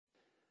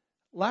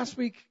Last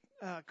week,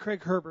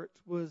 Craig Herbert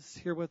was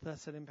here with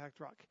us at Impact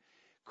Rock.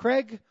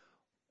 Craig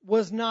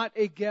was not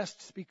a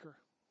guest speaker.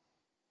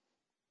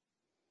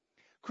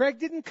 Craig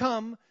didn't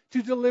come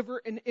to deliver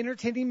an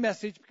entertaining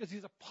message because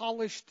he's a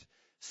polished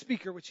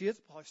speaker, which he is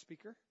a polished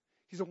speaker.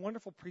 He's a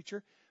wonderful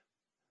preacher.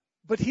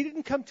 But he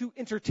didn't come to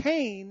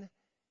entertain.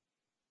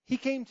 He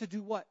came to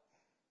do what?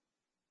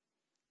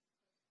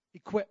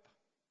 Equip.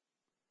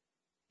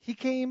 He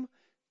came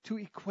to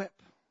equip.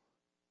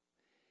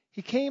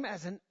 He came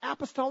as an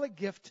apostolic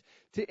gift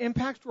to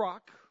Impact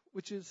Rock,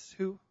 which is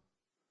who?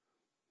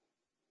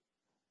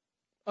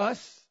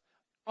 Us,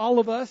 all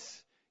of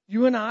us,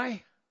 you and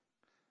I.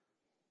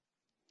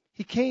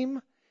 He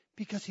came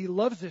because he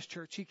loves this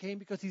church. He came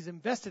because he's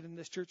invested in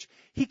this church.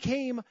 He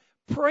came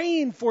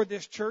praying for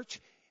this church,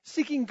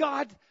 seeking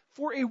God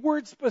for a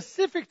word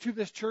specific to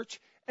this church,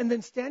 and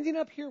then standing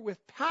up here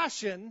with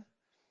passion.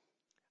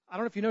 I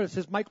don't know if you noticed,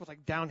 his mic was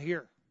like down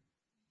here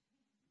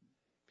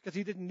because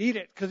he didn't need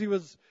it, because he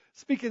was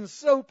speaking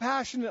so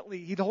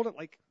passionately. He'd hold it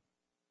like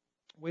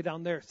way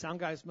down there. Sound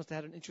guys must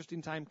have had an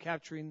interesting time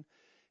capturing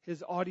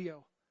his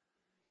audio.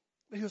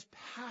 But he was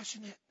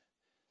passionate,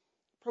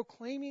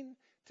 proclaiming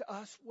to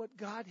us what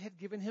God had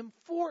given him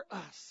for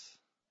us.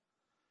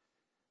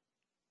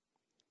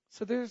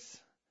 So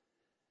there's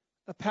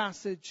a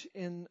passage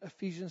in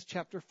Ephesians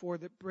chapter 4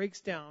 that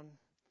breaks down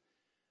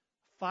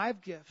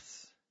 5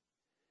 gifts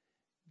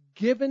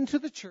given to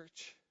the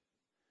church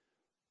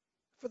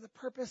for the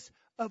purpose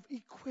of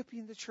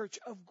equipping the church,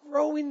 of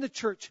growing the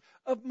church,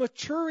 of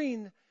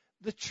maturing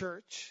the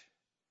church.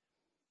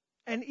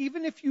 And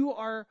even if you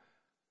are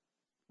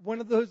one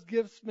of those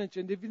gifts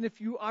mentioned, even if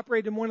you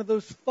operate in one of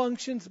those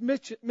functions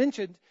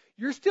mentioned,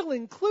 you're still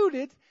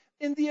included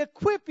in the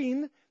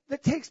equipping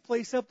that takes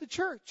place of the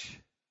church.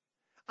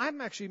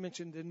 I'm actually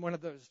mentioned in one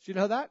of those. Do you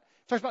know that?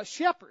 It talks about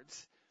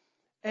shepherds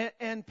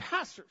and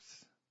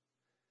pastors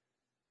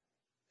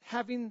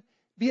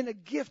being a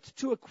gift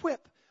to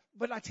equip.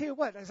 But I tell you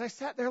what, as I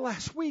sat there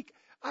last week,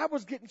 I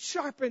was getting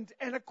sharpened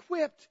and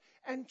equipped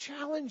and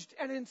challenged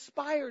and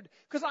inspired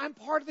because I'm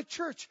part of the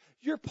church.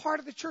 You're part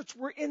of the church.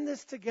 We're in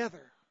this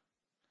together.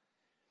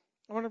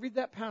 I want to read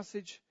that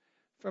passage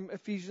from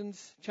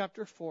Ephesians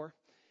chapter 4.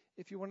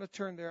 If you want to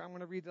turn there, I'm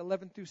going to read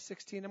 11 through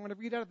 16. I'm going to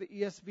read out of the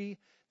ESV.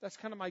 That's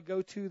kind of my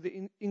go-to,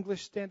 the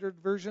English Standard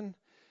Version.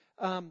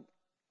 And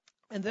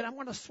then I'm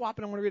going to swap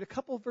and I'm going to read a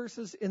couple of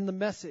verses in the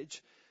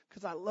Message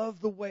because I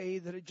love the way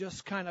that it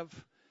just kind of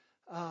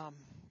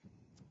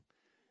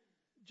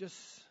just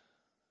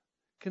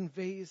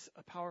conveys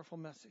a powerful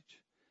message.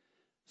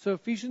 So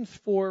Ephesians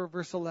 4,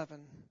 verse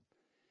 11.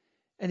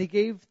 And he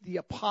gave the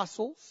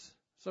apostles,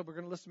 so we're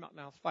going to list them out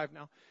now, it's 5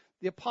 now.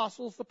 The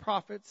apostles, the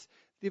prophets,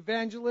 the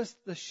evangelists,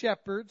 the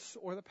shepherds,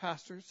 or the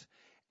pastors,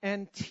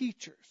 and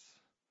teachers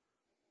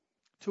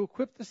to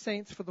equip the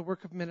saints for the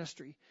work of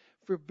ministry,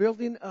 for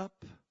building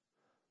up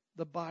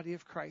the body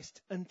of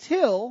Christ,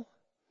 until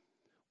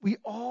we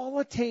all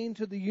attain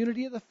to the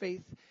unity of the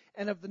faith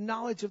and of the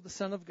knowledge of the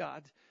Son of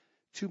God,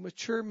 to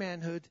mature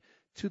manhood,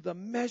 to the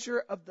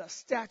measure of the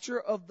stature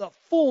of the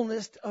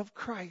fullness of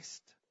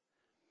Christ,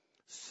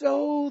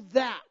 so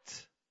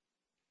that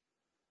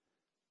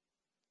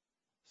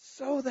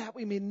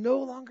we may no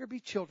longer be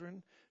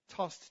children,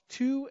 tossed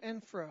to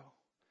and fro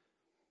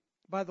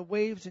by the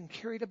waves and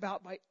carried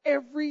about by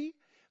every.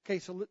 Okay,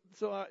 so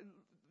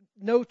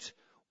note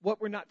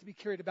what we're not to be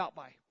carried about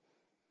by.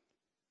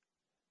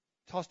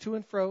 Tossed to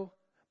and fro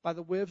by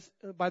the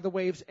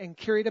waves, and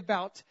carried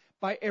about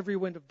by every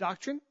wind of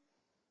doctrine,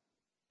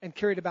 and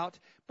carried about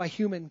by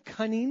human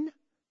cunning,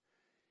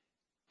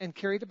 and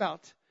carried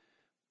about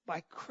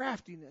by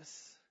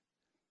craftiness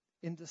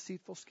in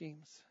deceitful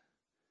schemes.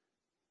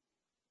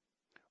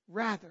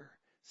 Rather,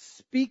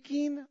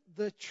 speaking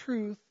the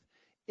truth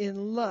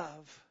in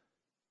love,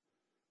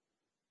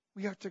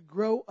 we are to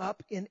grow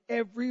up in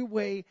every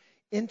way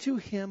into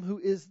Him who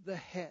is the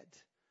head,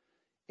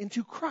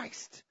 into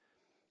Christ,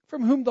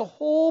 from whom the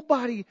whole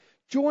body,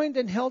 joined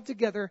and held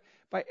together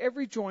by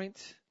every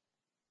joint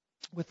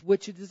with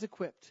which it is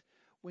equipped,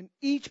 when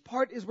each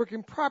part is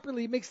working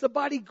properly, makes the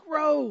body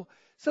grow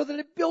so that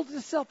it builds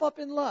itself up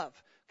in love.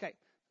 Okay,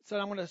 so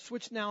I'm going to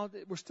switch now.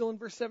 We're still in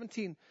verse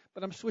 17,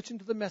 but I'm switching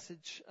to the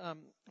Message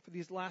for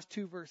these last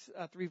 3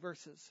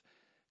 verses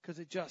because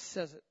it just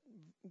says it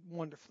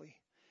wonderfully.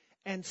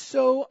 And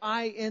so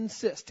I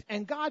insist,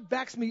 and God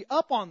backs me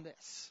up on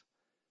this,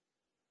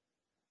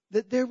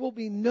 that there will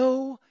be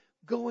no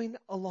going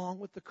along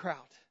with the crowd.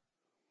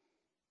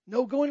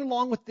 No going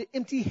along with the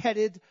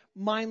empty-headed,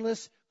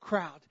 mindless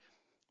crowd.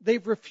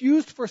 They've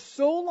refused for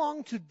so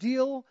long to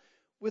deal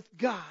with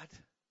God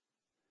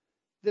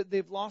that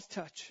they've lost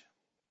touch,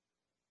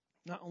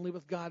 not only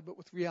with God, but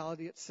with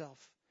reality itself.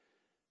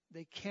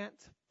 They can't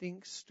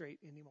think straight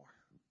anymore.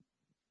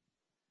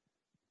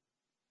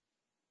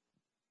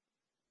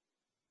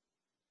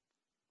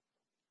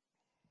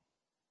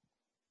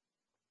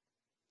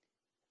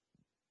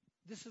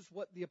 This is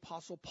what the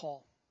Apostle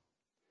Paul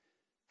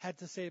had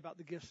to say about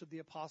the gifts of the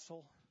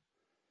apostle,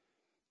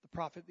 the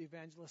prophet, the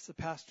evangelist, the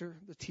pastor,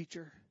 the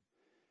teacher.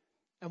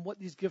 and what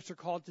these gifts are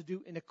called to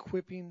do in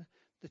equipping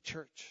the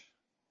church.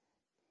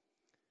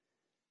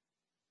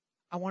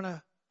 I want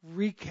to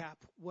recap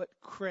what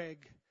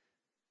Craig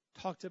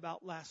talked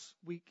about last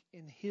week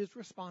in his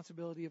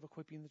responsibility of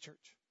equipping the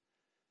church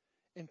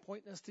and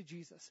pointing us to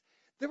Jesus.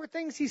 There were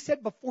things he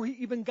said before he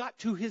even got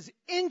to his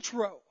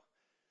intro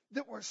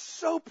that were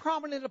so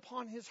prominent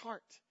upon his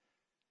heart.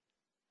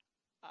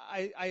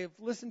 I have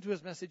listened to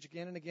his message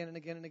again and again and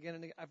again and again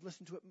and again. I've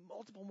listened to it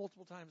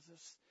multiple times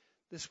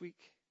this week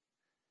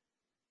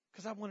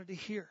because I wanted to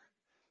hear.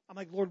 I'm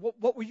like, Lord,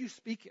 what were you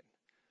speaking?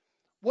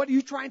 What are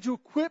you trying to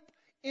equip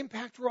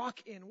Impact Rock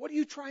in? What are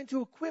you trying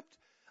to equip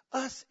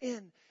us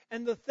in?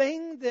 And the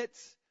thing that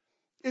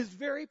is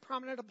very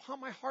prominent upon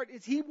my heart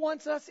is he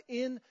wants us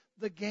in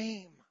the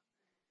game.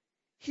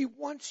 He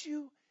wants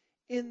you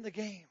in the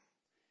game.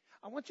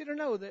 I want you to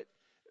know that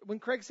when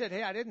Craig said,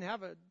 hey, I didn't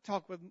have a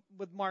talk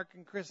with Mark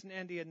and Chris and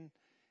Andy, and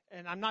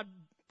I'm not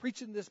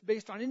preaching this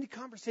based on any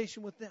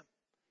conversation with them.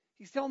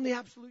 He's telling the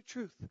absolute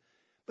truth.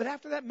 But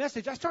after that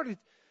message, I started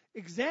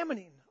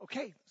examining,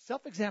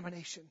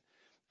 self-examination,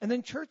 and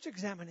then church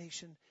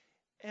examination.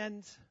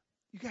 And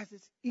you guys,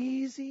 it's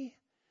easy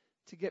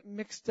to get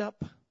mixed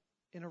up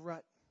in a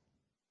rut.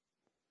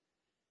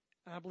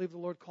 And I believe the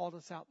Lord called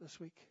us out this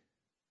week.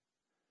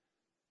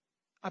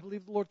 I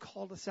believe the Lord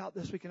called us out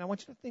this week, and I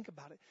want you to think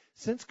about it.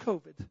 Since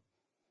COVID,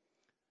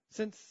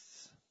 since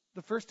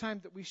the first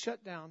time that we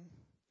shut down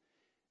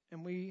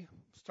and we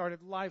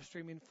started live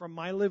streaming from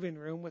my living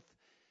room with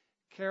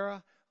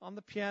Kara on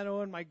the piano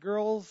and my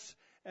girls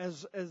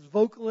as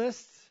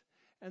vocalists,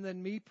 and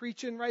then me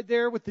preaching right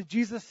there with the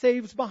Jesus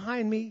Saves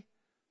behind me,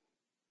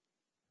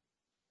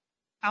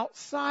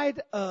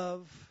 outside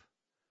of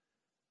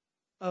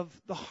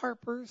the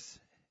Harpers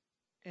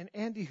and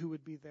Andy who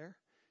would be there,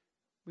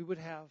 we would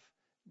have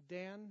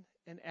Dan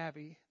and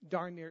Abby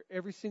darn near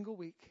every single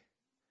week.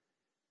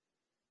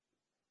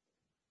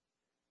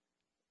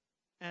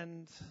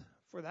 And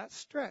for that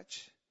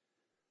stretch,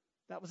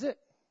 that was it.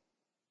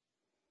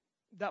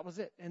 That was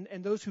it.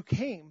 And those who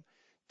came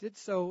did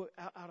so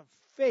out of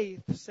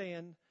faith,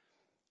 saying,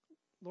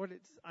 Lord,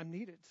 I'm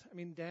needed. I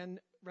mean, Dan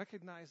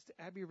recognized,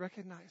 Abby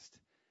recognized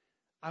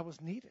I was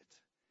needed.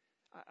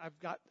 I've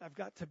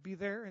got to be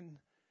there. And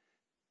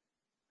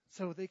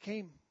so they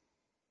came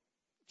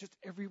just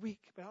every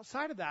week. But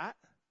outside of that,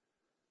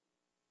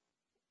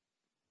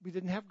 we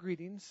didn't have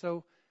greetings,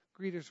 so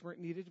greeters weren't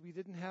needed. We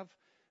didn't have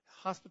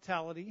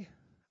hospitality.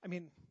 I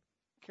mean,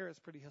 Kara's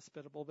pretty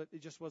hospitable, but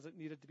it just wasn't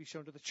needed to be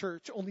shown to the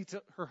church, only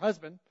to her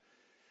husband.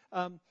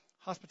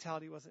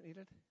 Hospitality wasn't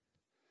needed.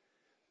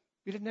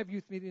 We didn't have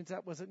youth meetings.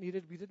 That wasn't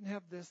needed. We didn't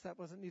have this. That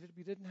wasn't needed.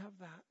 We didn't have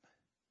that.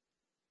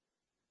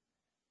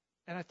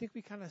 And I think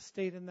we kind of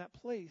stayed in that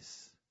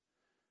place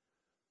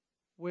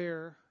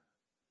where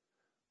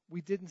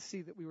we didn't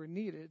see that we were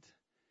needed,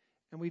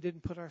 and we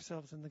didn't put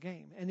ourselves in the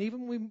game. And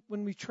even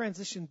when we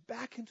transitioned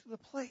back into the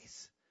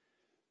place,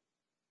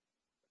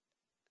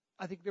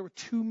 I think there were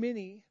too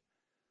many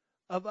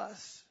of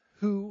us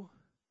who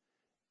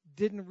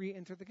didn't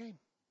re-enter the game,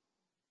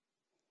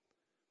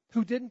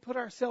 who didn't put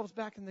ourselves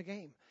back in the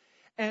game.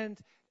 And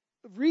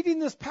reading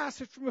this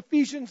passage from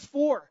Ephesians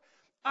 4,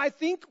 I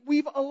think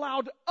we've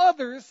allowed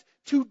others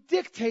to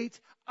dictate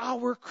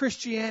our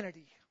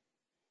Christianity.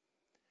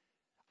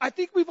 I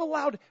think we've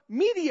allowed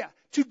media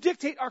to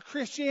dictate our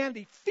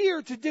Christianity,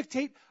 fear to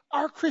dictate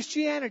our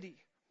Christianity,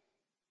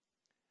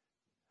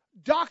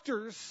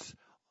 doctors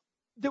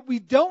that we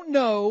don't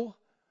know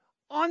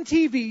on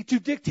TV to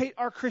dictate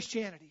our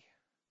Christianity.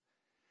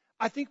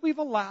 I think we've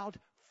allowed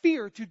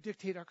fear to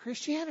dictate our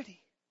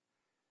Christianity.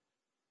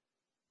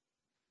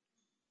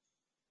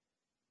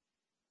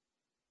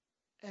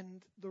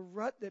 And the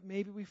rut that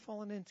maybe we've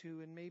fallen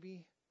into, and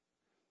maybe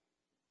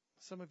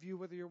some of you,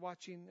 whether you're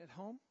watching at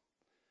home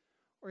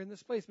or in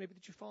this place, maybe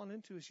that you've fallen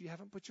into, is you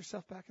haven't put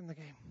yourself back in the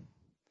game.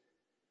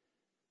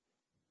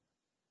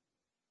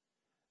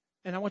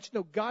 And I want you to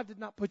know, God did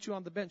not put you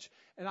on the bench.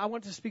 And I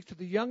want to speak to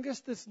the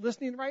youngest that's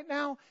listening right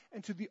now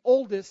and to the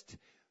oldest.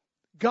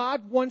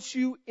 God wants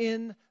you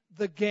in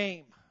the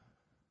game.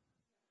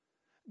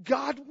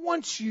 God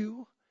wants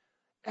you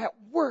at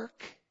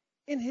work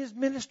in His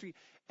ministry.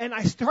 And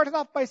I started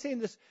off by saying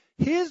this.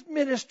 His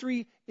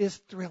ministry is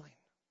thrilling.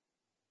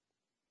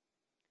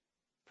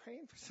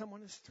 Praying for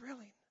someone is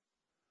thrilling.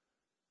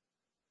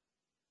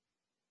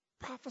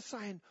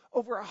 Prophesying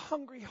over a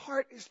hungry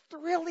heart is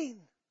thrilling.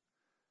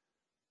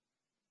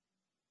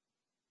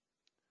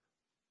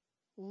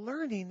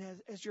 Learning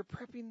as you're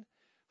prepping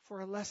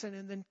for a lesson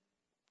and then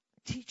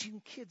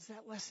teaching kids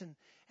that lesson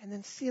and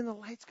then seeing the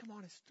lights come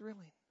on is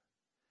thrilling.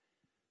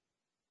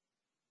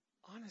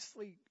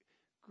 Honestly,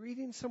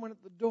 greeting someone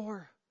at the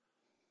door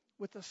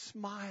with a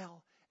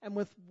smile and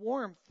with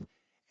warmth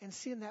and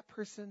seeing that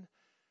person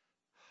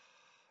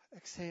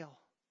exhale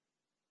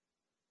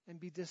and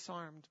be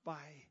disarmed by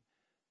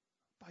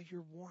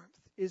your warmth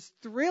is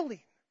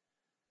thrilling.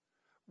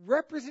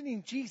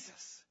 Representing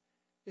Jesus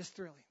is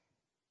thrilling.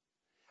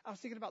 I was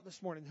thinking about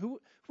this morning,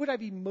 who would I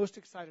be most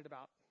excited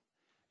about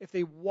if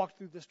they walked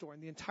through this door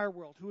in the entire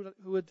world? Who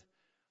would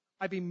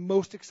I'd be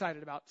most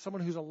excited about?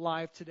 Someone who's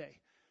alive today,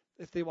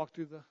 if they walk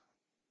through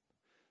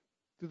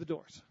the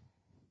doors,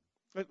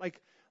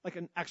 like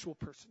an actual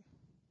person,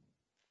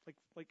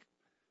 like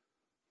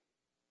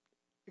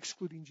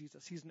excluding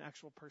Jesus. He's an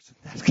actual person.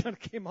 That kind of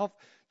came off.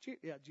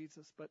 Yeah,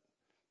 Jesus.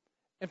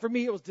 And for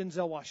me, it was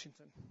Denzel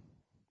Washington.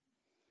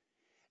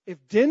 If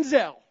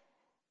Denzel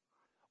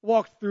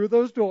walked through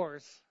those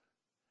doors,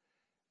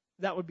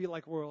 that would be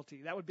like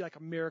royalty. That would be like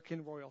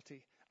American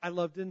royalty. I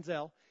love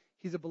Denzel.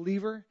 He's a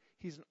believer.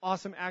 He's an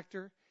awesome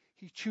actor.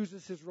 He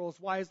chooses his roles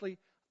wisely.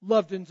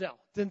 Love Denzel.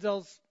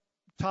 Denzel's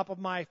top of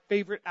my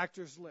favorite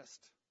actors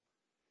list.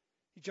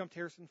 He jumped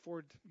Harrison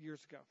Ford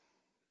years ago.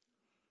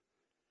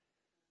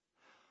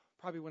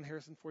 Probably when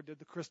Harrison Ford did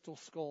the Crystal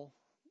Skull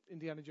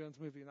Indiana Jones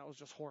movie, and that was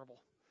just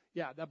horrible.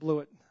 Yeah, that blew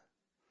it.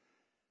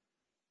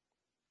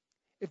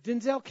 If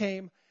Denzel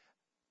came,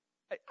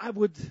 I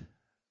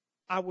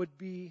would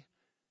be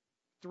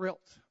thrilled.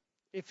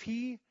 If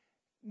he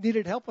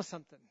needed help with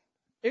something,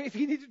 if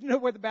he needed to know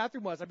where the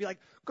bathroom was, I'd be like,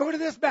 go to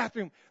this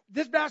bathroom.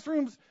 This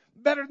bathroom's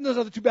better than those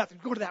other two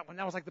bathrooms. Go to that one.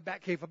 That was like the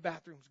Batcave of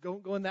bathrooms.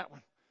 Go in that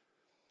one.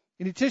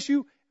 Any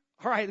tissue?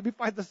 All right, let me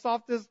find the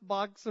softest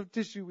box of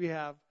tissue we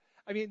have.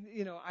 I mean,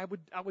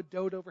 I would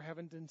dote over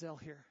having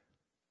Denzel here.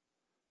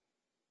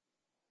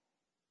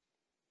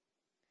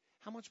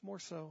 How much more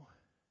so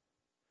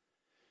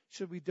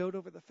should we dote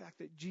over the fact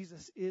that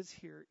Jesus is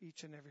here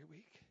each and every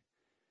week?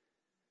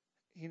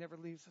 He never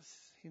leaves us.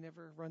 He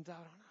never runs out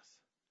on us.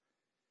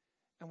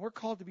 And we're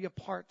called to be a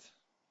part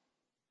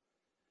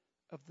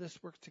of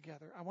this work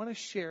together. I want to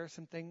share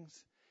some things,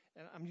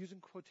 and I'm using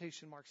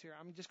quotation marks here.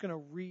 I'm just going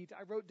to read.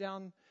 I wrote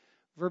down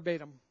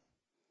verbatim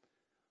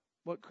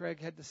what Craig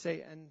had to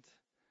say, and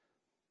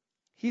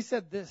he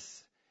said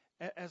this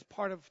as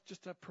part of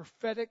just a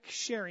prophetic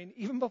sharing,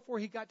 even before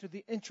he got to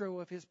the intro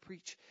of his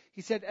preach.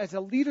 He said, as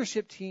a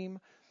leadership team,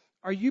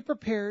 are you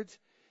prepared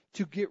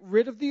to get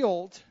rid of the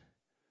old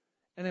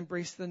and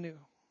embrace the new?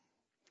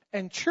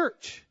 And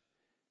church,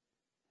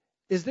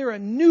 is there a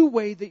new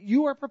way that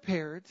you are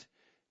prepared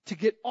to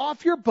get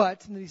off your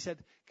butt? And then he said,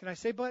 can I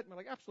say butt? And we're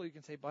like, absolutely, you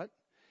can say butt.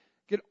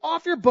 Get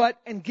off your butt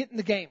and get in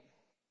the game.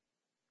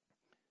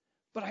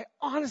 But I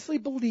honestly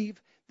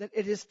believe that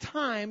it is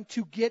time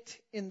to get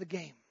in the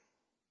game.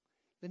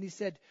 Then he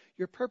said,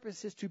 your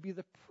purpose is to be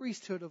the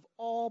priesthood of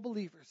all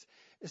believers.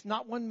 It's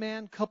not one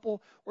man,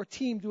 couple, or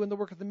team doing the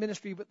work of the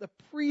ministry, but the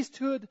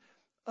priesthood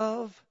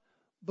of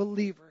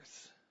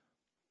believers.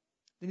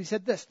 Then he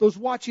said this, those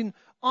watching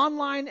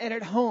online and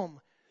at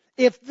home,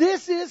 if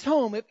this is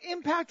home, if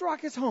Impact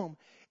Rock is home,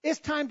 it's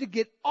time to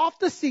get off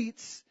the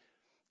seats,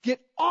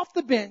 get off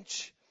the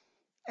bench,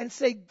 and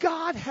say,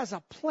 God has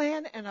a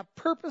plan and a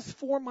purpose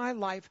for my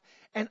life,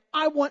 and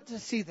I want to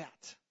see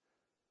that.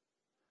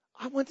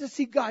 I want to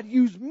see God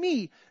use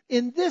me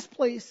in this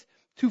place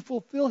to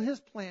fulfill his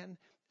plan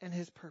and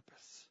his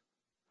purpose.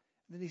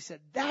 And then he said,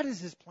 that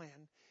is his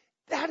plan.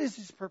 That is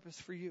his purpose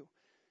for you.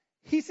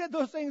 He said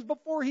those things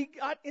before he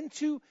got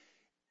into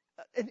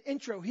an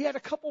intro. He had a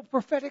couple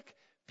prophetic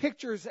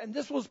pictures, and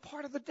this was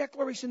part of the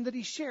declaration that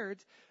he shared.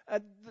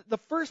 The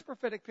first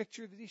prophetic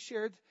picture that he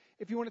shared,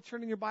 if you want to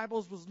turn in your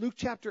Bibles, was Luke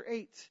chapter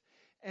 8.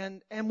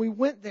 And we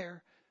went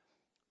there.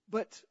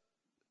 But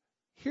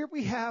here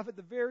we have at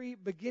the very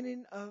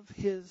beginning of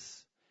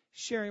his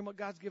sharing what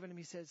God's given him,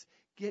 he says,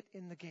 get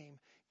in the game.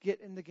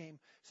 Get in the game.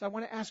 So I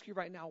want to ask you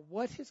right now,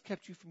 what has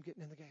kept you from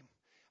getting in the game?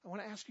 I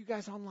want to ask you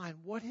guys online,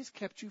 what has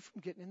kept you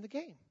from getting in the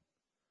game?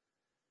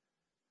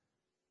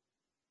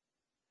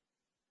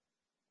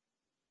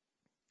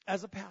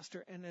 As a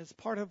pastor and as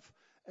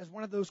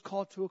one of those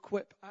called to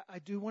equip, I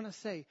do want to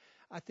say,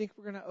 I think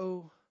we're going to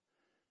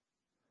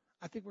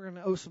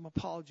owe some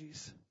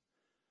apologies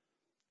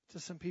to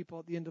some people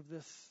at the end of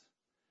this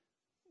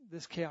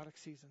chaotic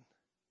season.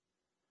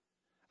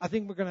 I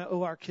think we're going to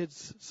owe our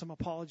kids some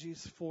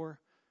apologies for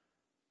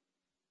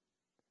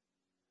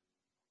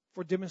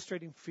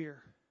demonstrating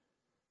fear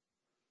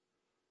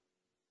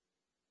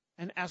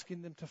and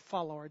asking them to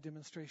follow our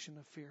demonstration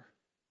of fear.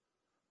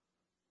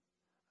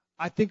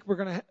 I think we're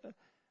going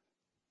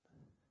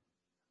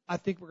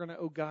to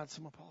owe God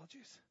some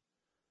apologies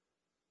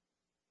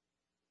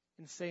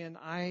in saying,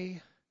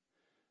 I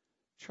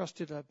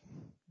trusted a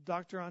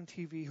doctor on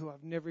TV who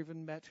I've never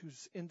even met,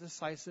 who's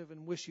indecisive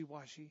and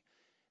wishy-washy,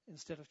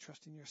 instead of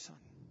trusting your son.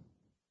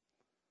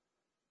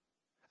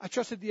 I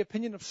trusted the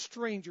opinion of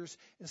strangers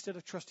instead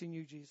of trusting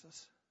you,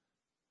 Jesus.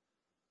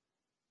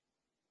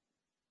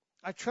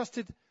 I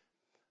trusted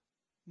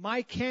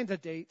my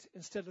candidate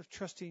instead of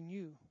trusting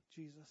you,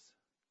 Jesus.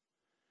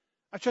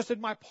 I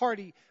trusted my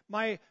party,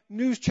 my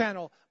news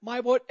channel, my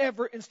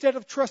whatever, instead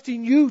of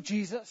trusting you,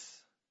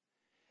 Jesus.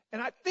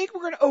 And I think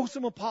we're going to owe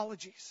some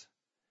apologies.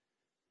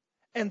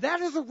 And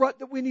that is a rut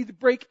that we need to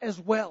break as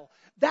well.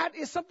 That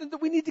is something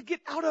that we need to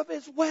get out of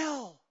as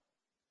well.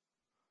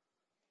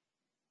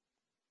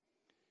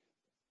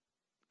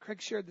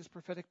 Craig shared this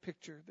prophetic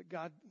picture that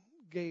God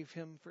gave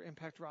him for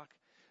Impact Rock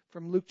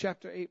from Luke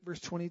chapter 8,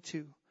 verse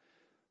 22.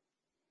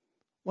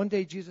 One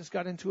day Jesus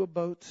got into a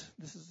boat.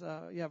 This is,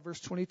 verse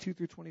 22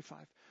 through 25.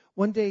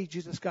 One day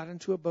Jesus got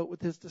into a boat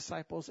with his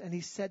disciples, and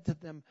he said to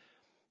them,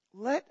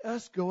 "Let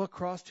us go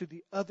across to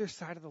the other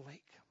side of the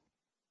lake."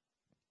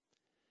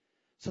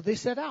 So they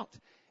set out.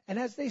 And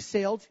as they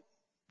sailed,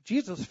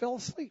 Jesus fell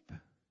asleep.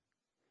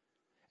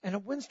 And a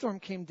windstorm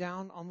came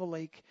down on the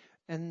lake,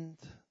 and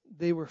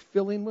they were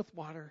filling with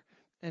water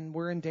and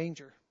were in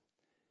danger.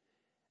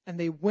 And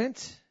they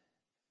went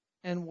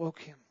and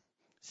woke him,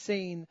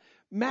 saying,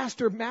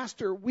 "Master,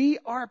 Master, we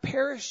are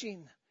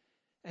perishing."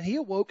 And he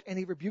awoke, and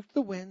he rebuked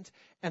the wind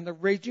and the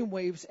raging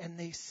waves, and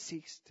they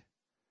ceased.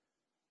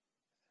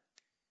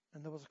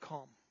 And there was a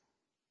calm.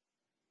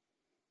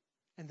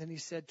 And then he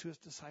said to his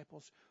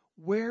disciples,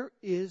 "Where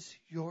is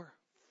your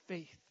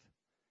faith?"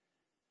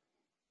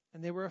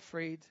 And they were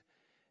afraid,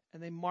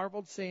 and they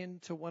marveled, saying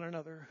to one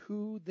another,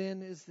 "Who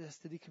then is this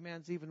that he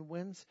commands even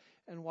winds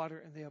and water,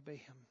 and they obey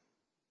him?"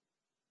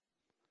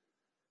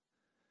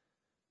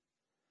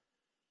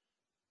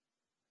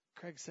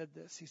 Craig said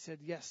this. He said,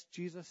 yes,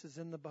 Jesus is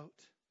in the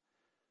boat.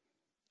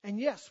 And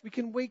yes, we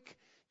can wake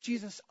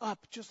Jesus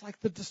up just like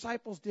the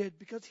disciples did,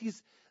 because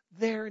he's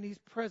there and he's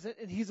present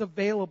and he's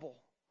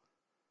available.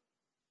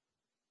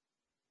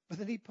 But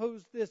then he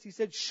posed this. He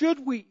said, should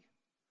we?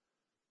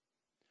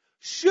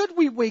 Should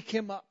we wake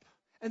him up?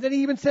 And then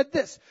he even said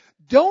this,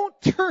 don't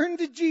turn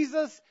to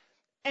Jesus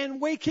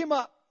and wake him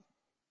up,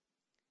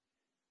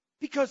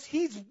 because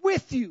he's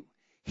with you.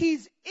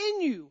 He's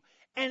in you.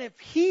 And if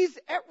he's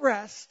at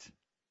rest,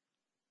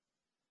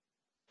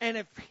 and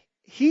if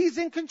he's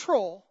in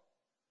control,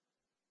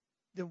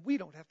 then we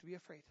don't have to be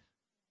afraid.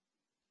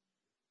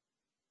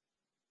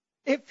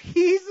 If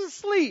he's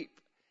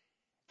asleep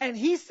and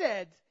he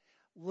said,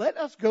 let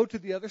us go to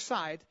the other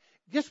side,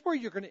 guess where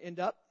you're going to end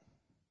up?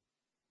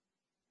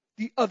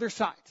 The other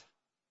side.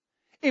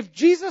 If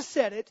Jesus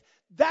said it,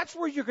 that's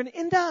where you're going to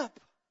end up.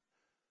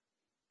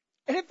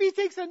 And if he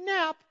takes a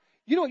nap,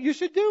 you know what you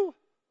should do?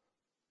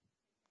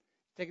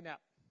 Take a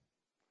nap.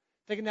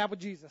 Take a nap with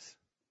Jesus.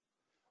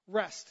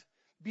 Rest.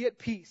 Be at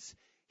peace.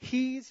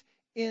 He's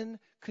in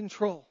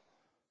control.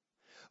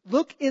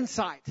 Look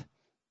inside.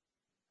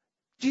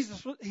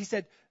 Jesus, he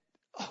said,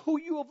 oh,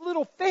 you of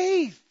little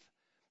faith.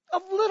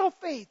 Of little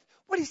faith.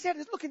 What he said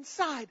is, look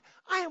inside.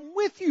 I am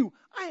with you.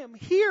 I am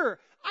here.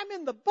 I'm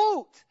in the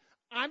boat.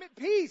 I'm at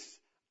peace.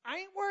 I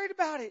ain't worried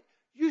about it.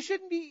 You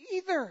shouldn't be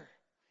either.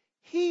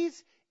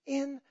 He's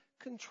in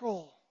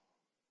control.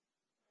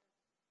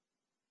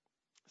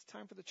 It's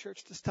time for the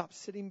church to stop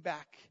sitting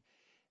back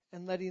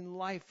and letting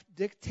life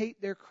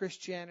dictate their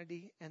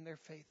Christianity and their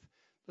faith.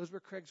 Those were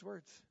Craig's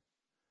words.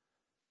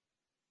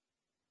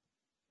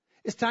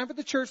 It's time for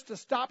the church to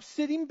stop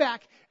sitting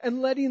back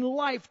and letting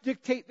life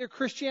dictate their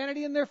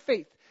Christianity and their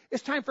faith.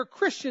 It's time for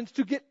Christians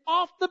to get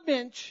off the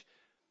bench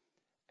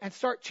and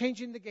start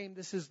changing the game.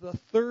 This is the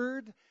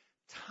third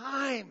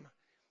time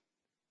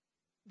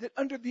that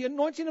under the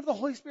anointing of the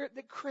Holy Spirit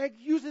that Craig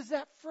uses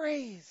that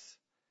phrase.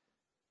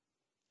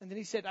 And then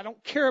he said, I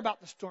don't care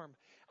about the storm.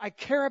 I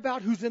care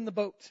about who's in the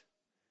boat.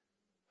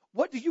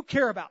 What do you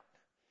care about?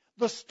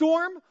 The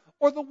storm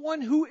or the one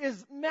who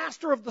is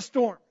master of the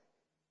storm?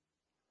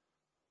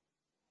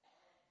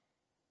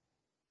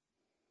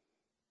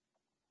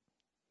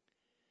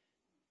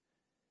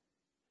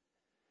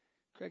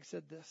 Craig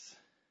said this.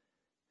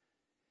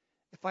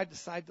 If I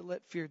decide to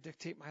let fear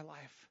dictate my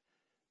life,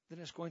 then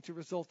it's going to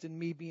result in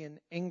me being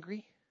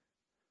angry,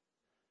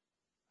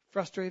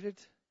 frustrated,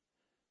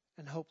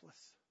 and hopeless.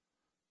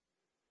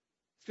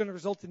 It's going to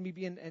result in me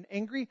being an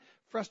angry,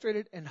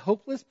 frustrated, and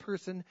hopeless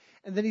person.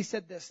 And then he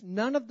said this,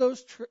 none of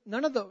those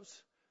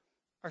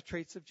are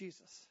traits of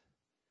Jesus.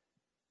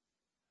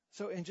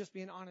 So in just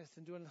being honest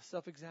and doing a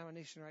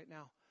self-examination right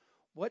now,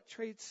 what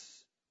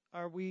traits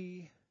are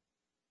we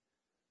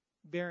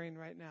bearing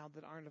right now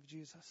that aren't of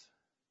Jesus?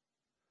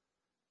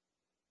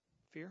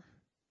 Fear?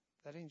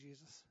 That ain't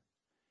Jesus.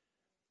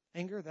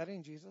 Anger? That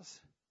ain't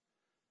Jesus.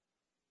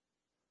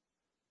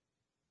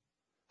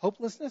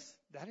 Hopelessness?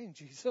 That ain't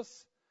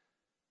Jesus.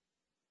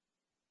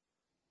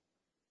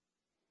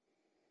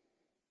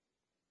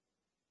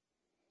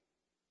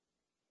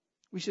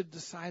 We should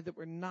decide that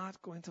we're not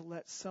going to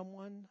let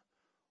someone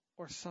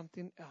or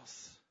something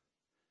else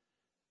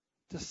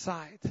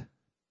decide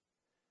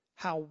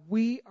how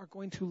we are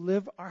going to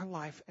live our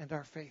life and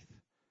our faith.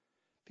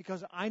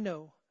 Because I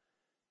know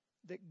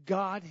that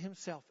God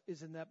himself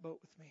is in that boat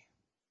with me.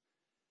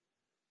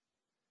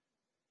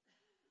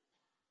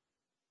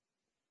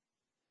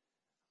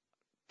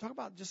 Talk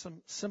about just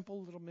some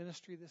simple little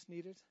ministry that's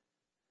needed.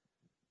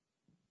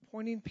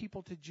 Pointing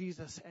people to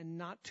Jesus and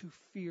not to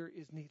fear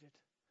is needed.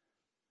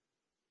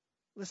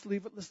 Let's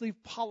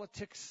leave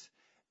politics.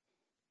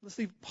 Let's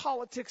leave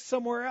politics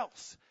somewhere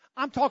else.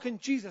 I'm talking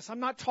Jesus.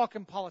 I'm not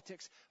talking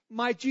politics.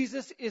 My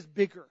Jesus is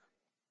bigger.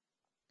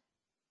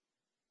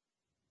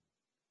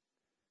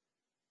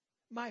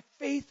 My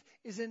faith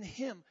is in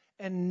him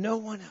and no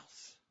one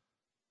else.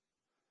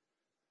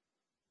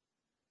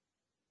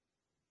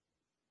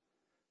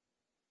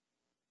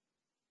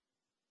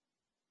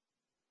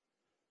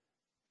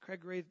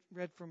 Craig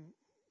read from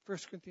 1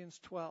 Corinthians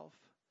 12.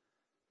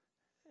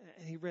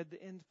 And he read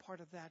the end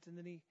part of that. And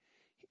then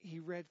he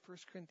read 1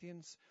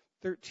 Corinthians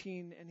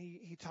 13. And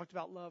he talked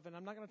about love. And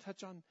I'm not going to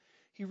touch on,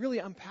 he really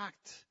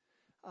unpacked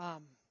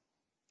 1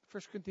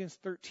 Corinthians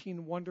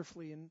 13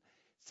 wonderfully and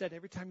said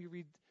every time you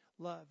read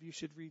love, you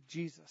should read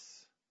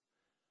Jesus.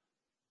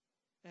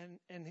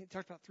 And he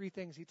talked about three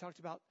things. He talked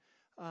about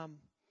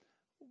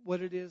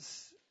what it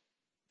is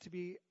to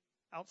be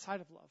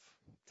outside of love,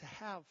 to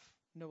have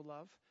no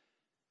love.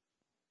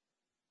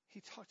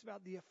 He talked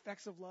about the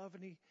effects of love,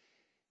 and he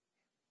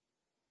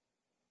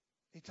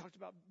talked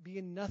about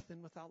being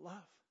nothing without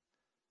love.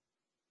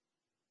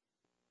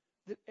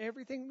 That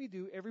everything we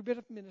do, every bit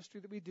of ministry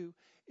that we do,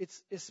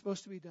 it's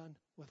supposed to be done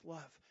with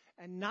love.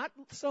 And not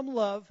some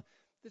love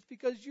that's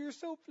because you're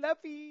so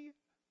fluffy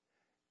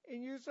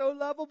and you're so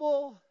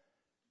lovable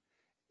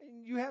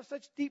and you have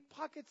such deep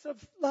pockets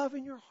of love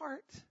in your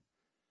heart,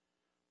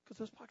 because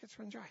those pockets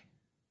run dry.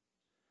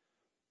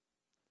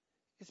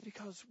 It's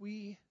because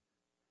we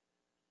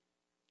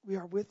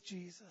are with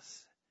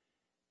Jesus,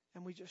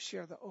 and we just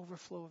share the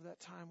overflow of that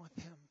time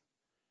with him.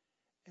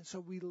 And so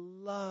we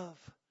love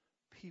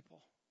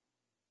people.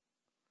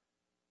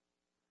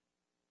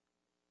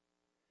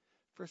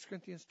 1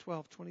 Corinthians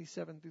 12,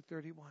 27 through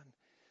 31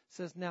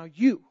 says, now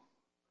you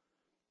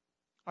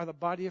are the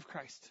body of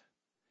Christ,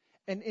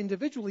 and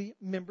individually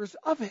members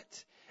of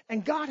it.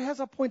 And God has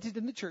appointed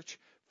in the church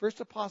first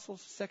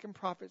apostles, second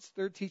prophets,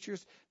 third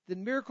teachers,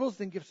 then miracles,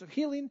 then gifts of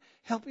healing,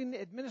 helping,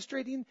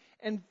 administrating,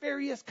 and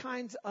various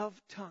kinds of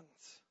tongues.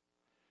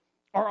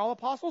 Are all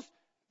apostles?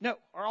 No.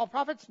 Are all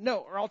prophets?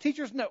 No. Are all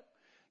teachers? No.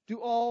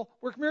 Do all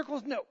work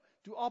miracles? No.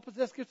 Do all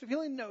possess gifts of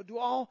healing? No. Do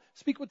all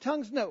speak with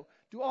tongues? No.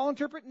 Do all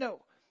interpret? No.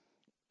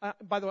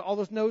 By the way, all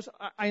those no's,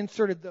 I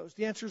inserted those.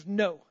 The answer is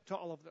no to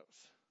all of those.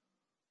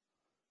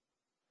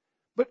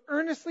 But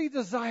earnestly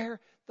desire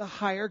the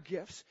higher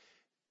gifts.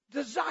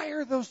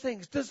 Desire those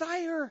things.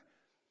 Desire.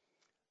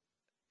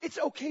 It's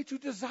okay to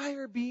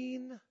desire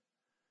being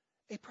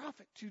a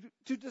prophet,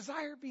 to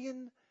desire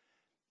being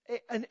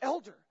an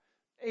elder,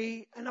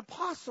 an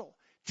apostle,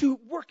 to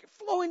work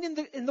flowing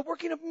in the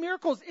working of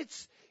miracles.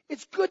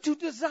 It's good to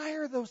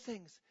desire those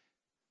things.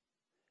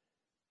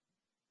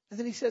 And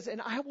then he says,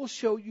 and I will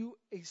show you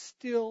a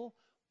still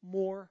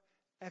more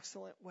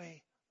excellent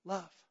way.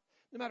 Love.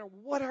 No matter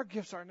what our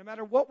gifts are, no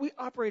matter what we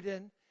operate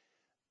in,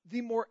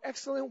 the more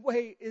excellent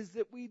way is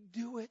that we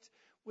do it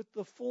with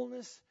the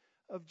fullness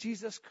of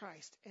Jesus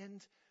Christ. And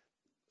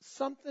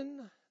something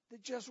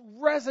that just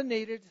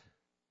resonated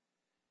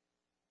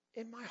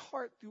in my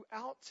heart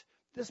throughout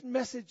this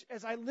message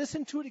as I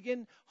listened to it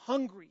again,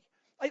 hungry,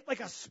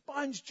 like a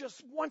sponge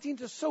just wanting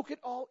to soak it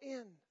all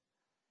in.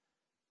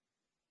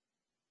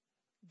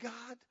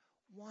 God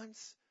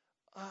wants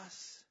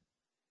us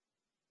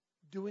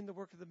doing the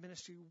work of the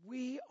ministry.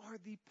 We are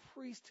the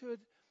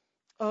priesthood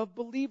of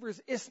believers.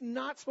 It's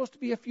not supposed to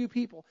be a few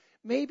people.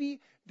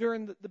 Maybe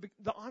during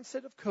the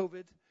onset of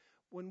COVID,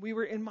 when we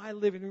were in my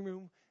living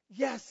room,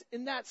 yes,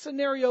 in that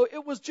scenario,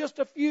 it was just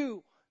a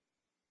few.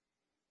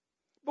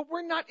 But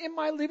we're not in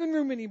my living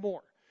room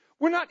anymore.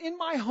 We're not in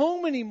my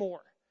home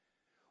anymore.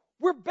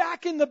 We're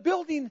back in the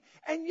building.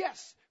 And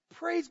yes,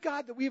 praise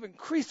God that we've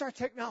increased our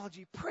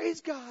technology.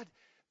 Praise God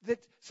that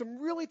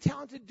some really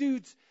talented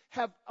dudes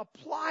have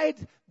applied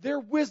their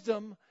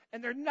wisdom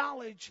and their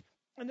knowledge,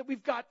 and that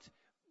we've got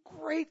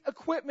great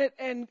equipment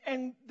and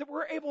that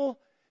we're able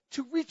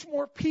to reach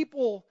more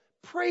people.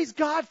 Praise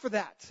God for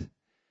that.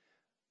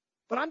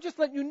 But I'm just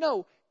letting you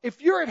know,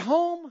 if you're at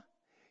home,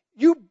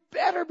 you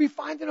better be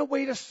finding a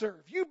way to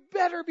serve. You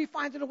better be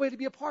finding a way to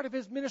be a part of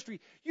his ministry.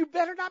 You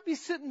better not be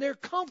sitting there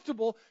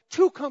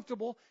too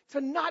comfortable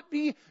to not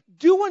be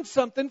doing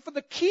something for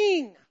the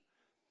King.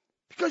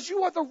 Because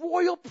you are the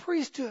royal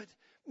priesthood,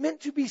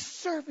 meant to be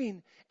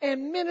serving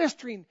and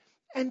ministering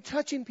and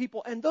touching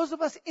people. And those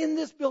of us in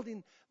this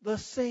building, the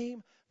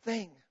same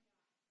thing.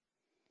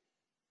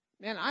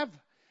 Man,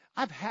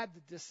 I've had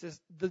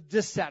the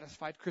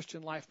dissatisfied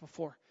Christian life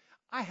before.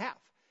 I have.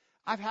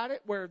 I've had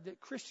it where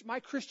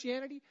my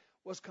Christianity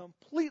was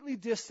completely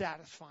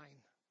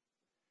dissatisfying.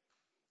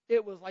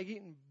 It was like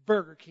eating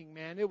Burger King,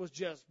 man. It was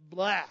just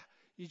blah.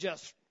 You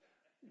just,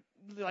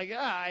 like,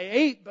 I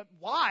ate, but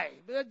why?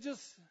 That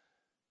just...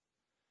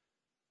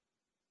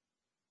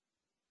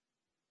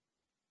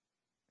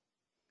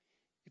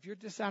 If you're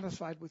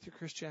dissatisfied with your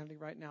Christianity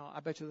right now,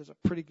 I bet you there's a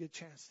pretty good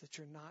chance that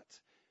you're not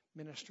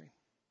ministering.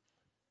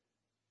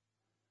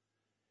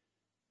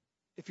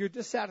 If you're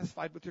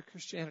dissatisfied with your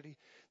Christianity,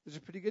 there's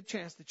a pretty good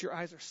chance that your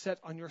eyes are set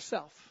on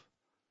yourself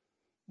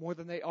more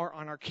than they are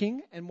on our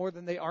King and more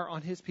than they are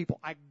on his people.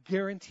 I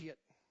guarantee it.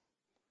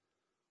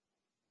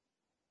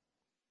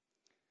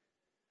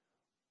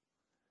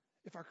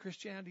 If our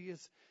Christianity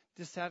is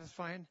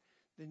dissatisfying,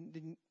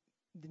 then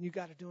you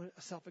got to do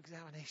a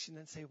self-examination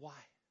and say, why?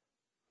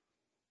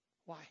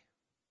 Why?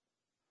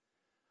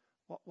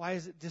 Why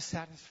is it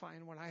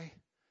dissatisfying when I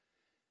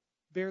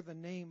bear the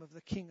name of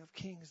the King of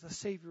Kings, the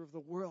Savior of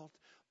the world,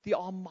 the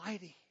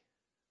Almighty?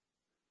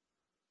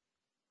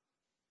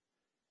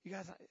 You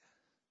guys,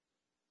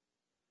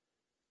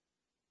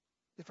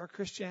 If our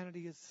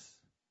Christianity is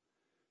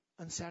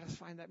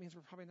unsatisfying, that means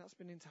we're probably not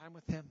spending time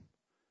with Him.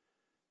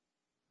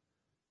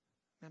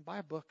 Man, buy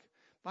a book.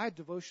 Buy a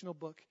devotional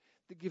book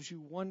that gives you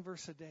one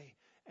verse a day,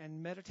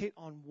 and meditate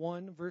on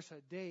one verse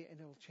a day, and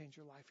it'll change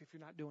your life if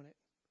you're not doing it.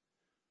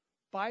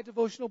 Buy a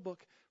devotional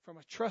book from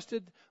a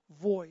trusted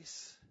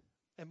voice,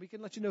 and we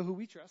can let you know who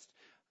we trust.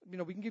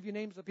 We can give you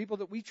names of people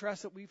that we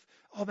trust that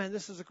oh man,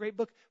 this is a great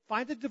book.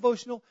 Find a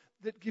devotional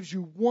that gives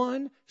you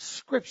one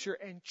scripture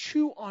and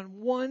chew on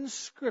one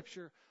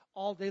scripture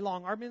all day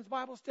long. Our men's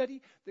Bible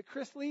study that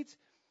Chris leads,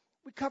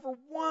 we cover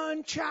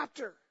one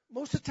chapter.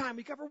 Most of the time,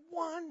 we cover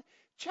one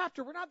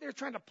chapter. We're not there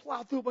trying to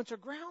plow through a bunch of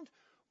ground.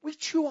 We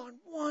chew on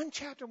one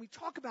chapter and we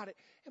talk about it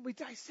and we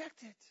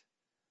dissect it.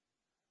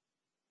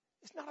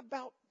 It's not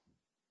about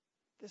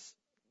this,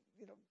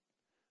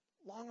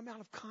 long amount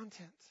of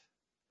content.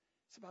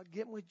 It's about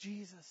getting with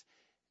Jesus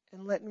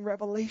and letting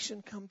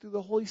revelation come through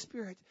the Holy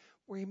Spirit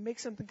where He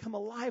makes something come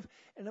alive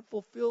and it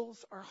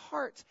fulfills our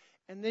heart.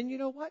 And then you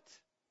know what?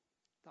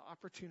 The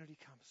opportunity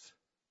comes.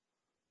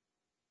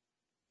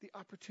 The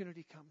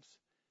opportunity comes.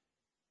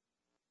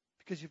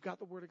 Because you've got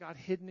the Word of God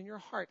hidden in your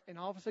heart, and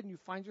all of a sudden you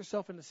find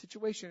yourself in a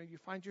situation, or you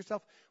find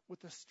yourself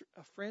with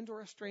a friend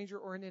or a stranger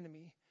or an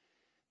enemy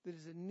that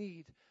is in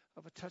need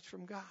of a touch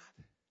from God.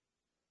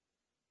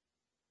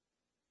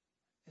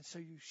 And so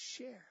you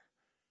share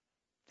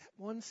that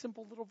one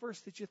simple little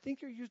verse that you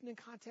think you're using in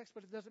context,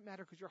 but it doesn't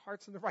matter because your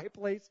heart's in the right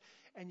place,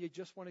 and you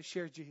just want to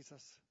share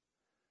Jesus.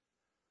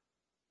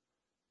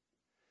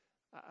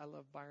 I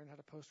love Byron had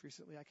a post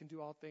recently. I can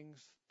do all things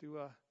through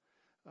a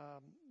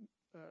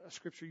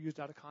scripture used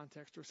out of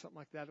context or something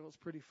like that. It was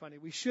pretty funny.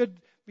 We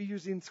should be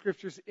using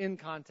scriptures in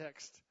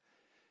context.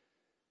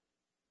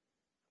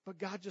 But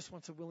God just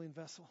wants a willing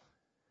vessel.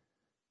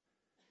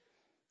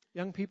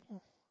 Young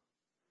people,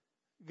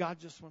 God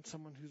just wants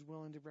someone who's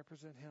willing to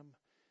represent Him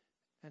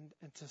and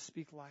to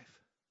speak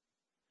life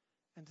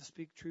and to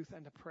speak truth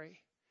and to pray.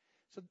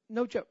 So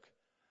no joke.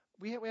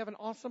 We have an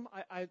awesome,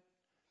 I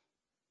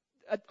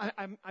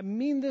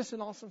mean this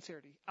in all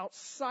sincerity,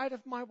 outside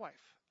of my wife,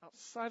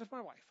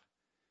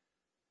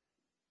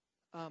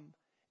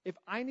 if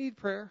I need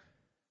prayer,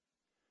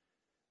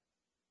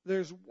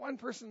 there's one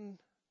person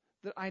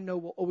that I know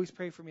will always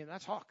pray for me, and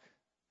that's Hawk.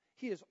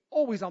 He is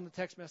always on the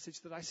text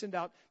message that I send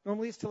out.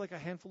 Normally it's to like a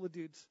handful of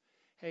dudes.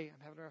 Hey,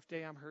 I'm having a rough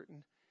day, I'm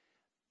hurting.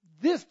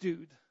 This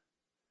dude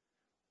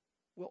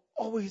will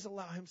always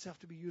allow himself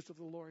to be used of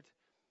the Lord.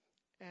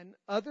 And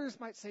others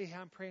might say, hey,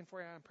 I'm praying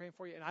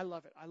for you, and I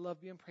love it. I love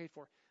being prayed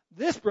for.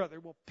 This brother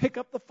will pick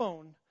up the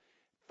phone,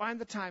 find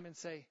the time, and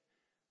say,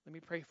 let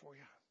me pray for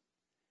you.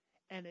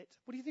 And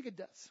what do you think it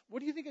does?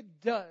 What do you think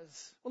it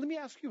does? Well, let me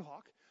ask you,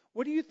 Hawk.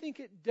 What do you think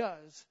it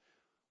does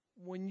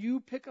when you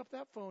pick up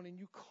that phone and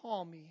you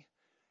call me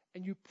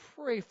and you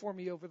pray for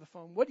me over the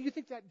phone? What do you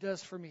think that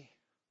does for me?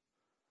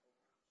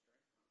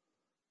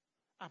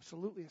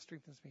 Absolutely, it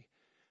strengthens me.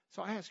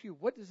 So I ask you,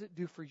 what does it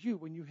do for you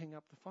when you hang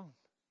up the phone?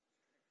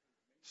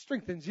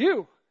 Strengthens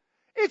you.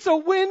 It's a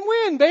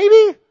win-win,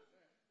 baby.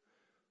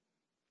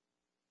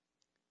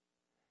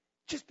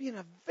 Just being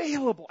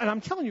available. And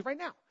I'm telling you right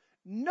now,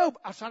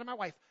 outside of my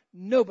wife,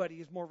 nobody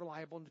is more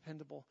reliable and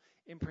dependable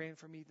in praying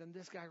for me than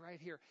this guy right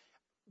here.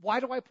 Why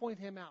do I point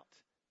him out?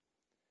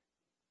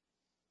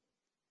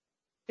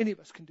 Any of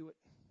us can do it.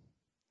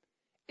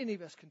 Any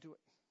of us can do it.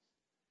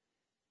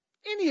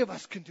 Any of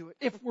us can do it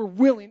if we're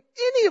willing.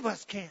 Any of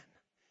us can.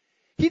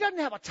 He doesn't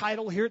have a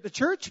title here at the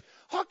church.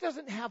 Hawk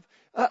doesn't have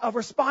a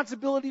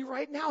responsibility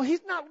right now. He's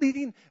not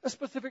leading a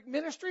specific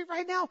ministry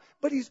right now,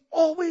 but he's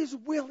always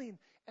willing.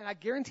 And I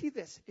guarantee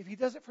this, if he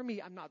does it for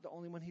me, I'm not the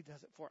only one he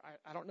does it for.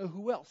 I don't know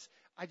who else.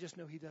 I just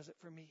know he does it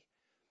for me.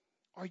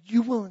 Are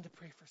you willing to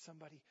pray for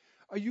somebody?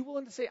 Are you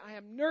willing to say, I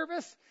am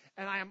nervous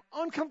and I am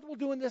uncomfortable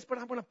doing this, but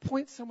I'm going to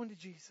point someone to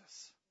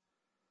Jesus?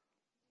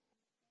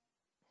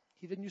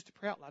 He didn't used to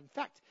pray out loud. In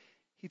fact,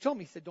 he told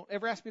me, he said, don't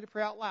ever ask me to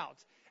pray out loud.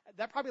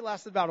 That probably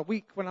lasted about a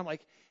week when I'm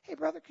like, hey,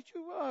 brother,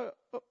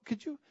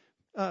 could you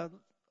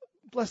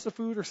bless the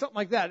food or something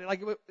like that?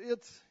 Like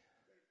it's...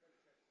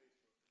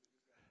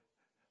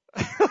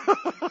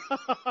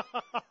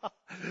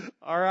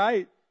 All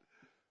right.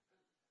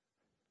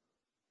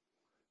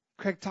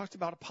 Craig talked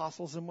about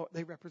apostles and what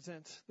they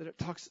represent. That it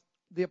talks,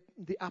 the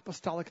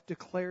apostolic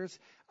declares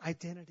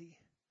identity,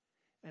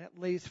 and it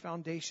lays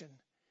foundation,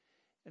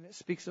 and it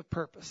speaks of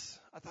purpose.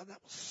 I thought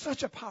that was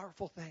such a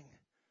powerful thing.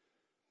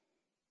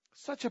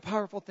 Such a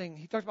powerful thing.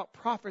 He talked about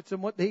prophets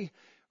and what they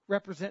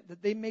represent,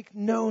 that they make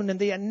known and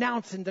they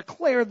announce and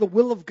declare the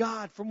will of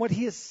God from what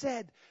He has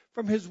said,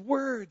 from His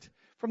Word,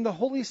 from the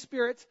Holy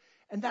Spirit,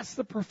 and that's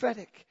the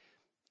prophetic.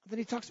 Then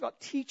he talks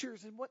about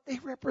teachers and what they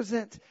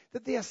represent,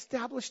 that they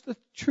establish the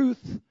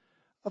truth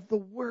of the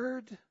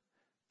Word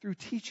through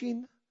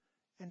teaching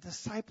and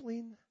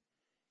discipling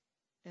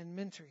and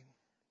mentoring.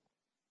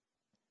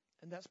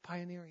 And that's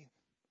pioneering.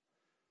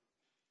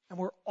 And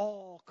we're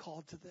all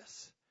called to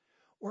this.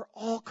 We're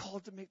all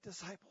called to make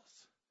disciples.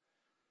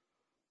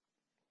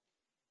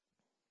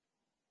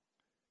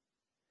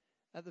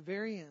 At the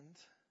very end,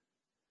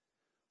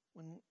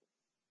 when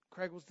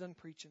Craig was done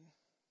preaching,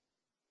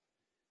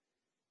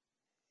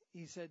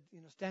 he said,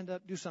 stand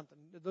up, do something.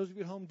 Those of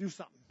you at home, do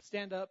something.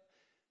 Stand up.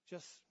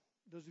 Just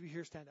those of you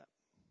here, stand up.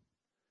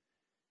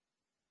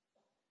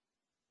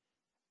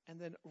 And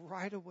then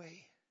right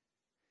away,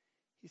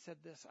 he said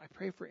this, I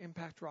pray for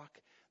Impact Rock,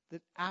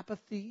 that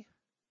apathy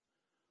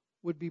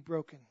would be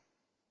broken.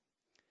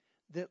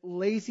 That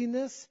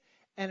laziness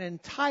and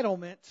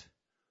entitlement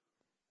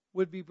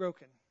would be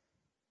broken.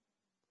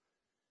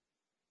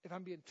 If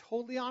I'm being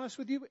totally honest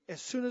with you,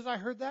 as soon as I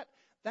heard that,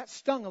 that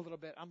stung a little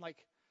bit. I'm like,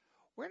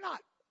 we're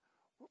not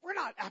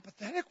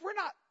apathetic. We're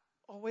not.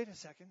 Oh, wait a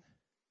second.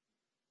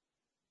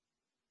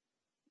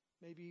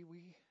 Maybe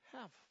we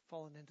have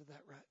fallen into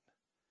that rut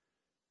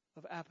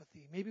of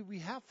apathy. Maybe we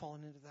have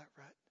fallen into that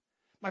rut.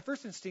 My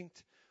first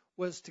instinct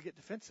was to get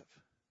defensive.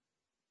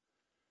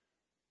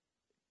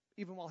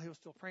 Even while he was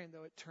still praying,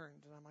 though, it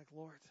turned. And I'm like,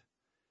 Lord,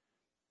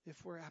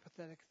 if we're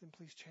apathetic, then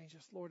please change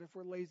us. Lord, if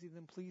we're lazy,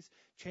 then please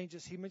change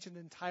us. He mentioned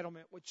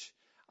entitlement, which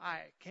I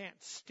can't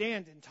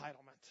stand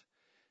entitlement.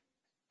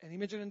 And he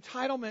mentioned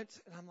entitlement,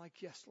 and I'm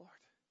like, yes, Lord.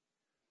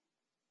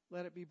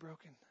 Let it be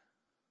broken.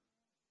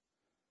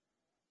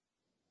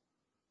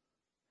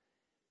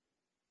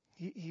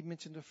 He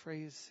mentioned a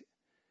phrase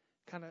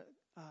kind of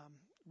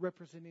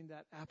representing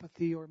that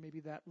apathy or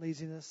maybe that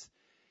laziness.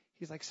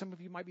 He's like, some of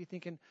you might be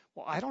thinking,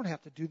 well, I don't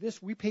have to do this.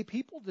 We pay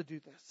people to do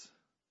this.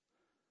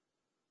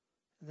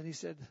 And then he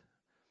said,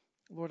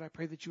 Lord, I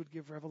pray that you would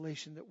give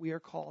revelation that we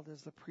are called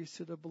as the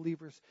priesthood of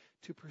believers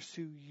to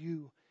pursue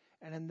you.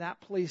 And in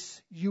that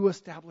place, you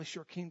establish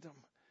your kingdom.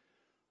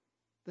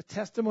 The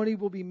testimony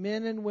will be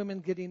men and women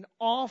getting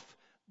off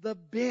the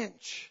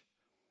bench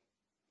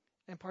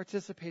and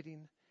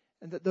participating,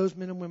 and that those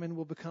men and women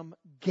will become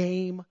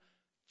game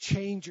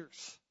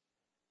changers.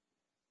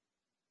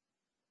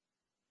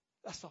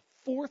 That's the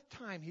fourth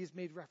time he's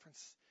made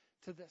reference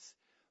to this.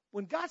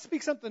 When God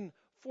speaks something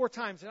 4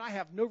 times, and I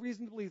have no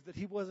reason to believe that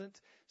he wasn't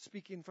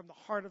speaking from the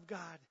heart of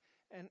God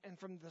and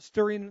from the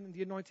stirring and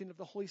the anointing of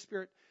the Holy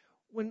Spirit.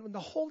 When the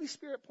Holy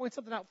Spirit points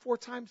something out 4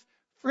 times,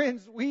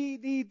 friends, we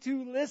need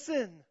to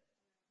listen.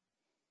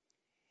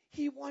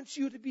 He wants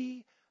you to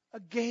be a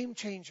game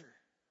changer.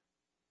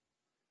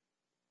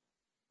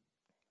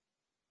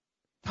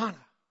 Tana.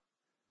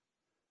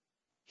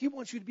 He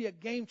wants you to be a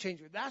game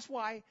changer. That's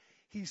why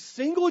he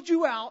singled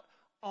you out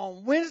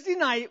on Wednesday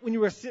night when you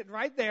were sitting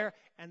right there,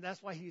 and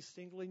that's why he's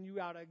singling you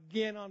out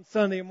again on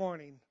Sunday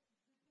morning.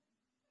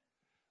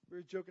 We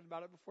were joking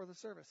about it before the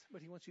service,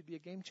 but he wants you to be a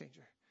game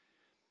changer.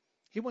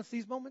 He wants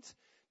these moments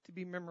to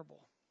be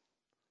memorable.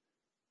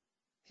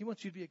 He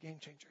wants you to be a game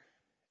changer.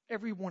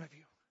 Every one of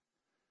you.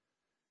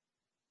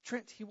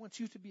 Trent, he wants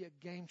you to be a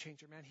game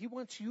changer, man. He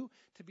wants you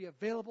to be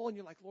available, and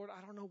you're like, Lord,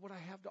 I don't know what I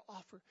have to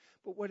offer,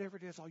 but whatever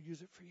it is, I'll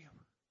use it for you.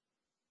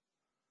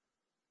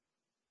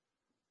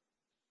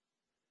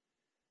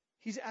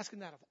 He's asking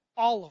that of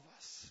all of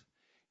us.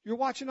 You're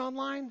watching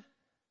online?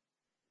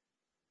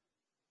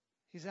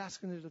 He's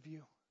asking it of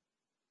you.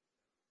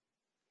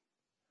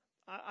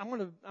 I'm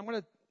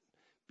gonna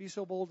be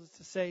so bold as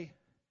to say,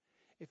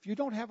 if you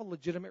don't have a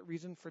legitimate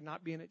reason for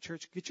not being at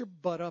church, get your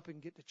butt up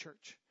and get to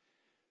church.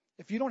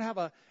 If you don't have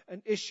an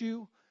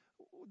issue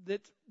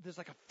that there's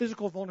like a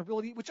physical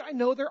vulnerability, which I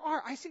know there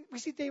are. We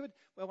see David,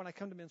 well, when I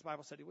come to men's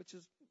Bible study, which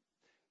is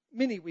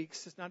many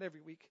weeks, it's not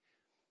every week.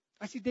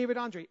 I see David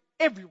Andre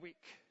every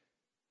week.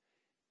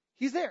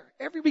 He's there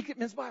every week at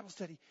men's Bible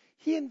study.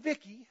 He and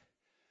Vicky,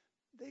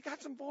 they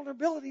got some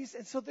vulnerabilities,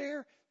 and so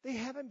they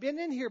haven't been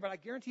in here, but I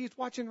guarantee he's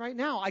watching right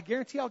now. I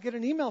guarantee I'll get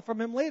an email from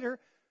him later.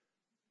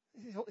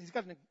 He's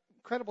got an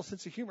incredible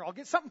sense of humor. I'll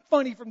get something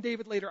funny from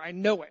David later. I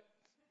know it.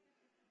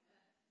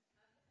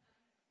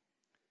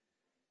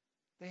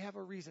 They have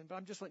a reason, but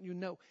I'm just letting you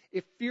know,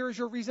 if fear is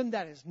your reason,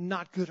 that is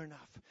not good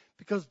enough,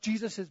 because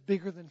Jesus is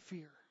bigger than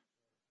fear.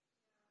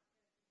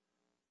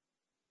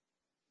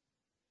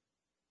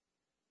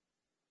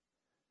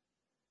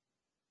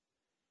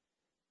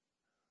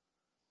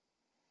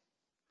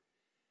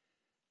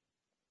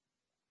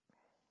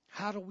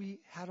 How do we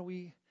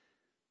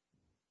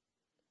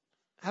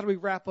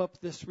wrap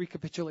up this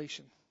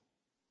recapitulation?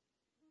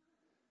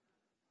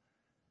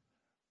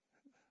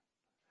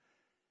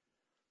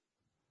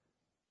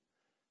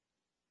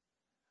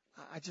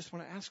 I just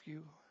want to ask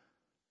you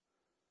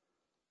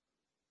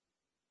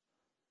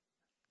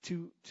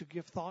to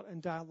give thought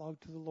and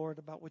dialogue to the Lord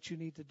about what you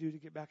need to do to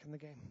get back in the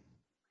game.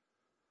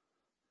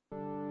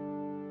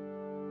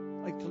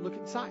 Like to look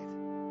inside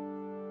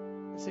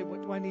and say,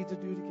 what do I need to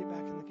do to get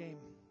back in the game?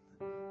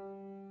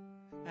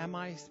 Am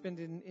I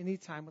spending any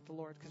time with the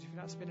Lord? Because if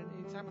you're not spending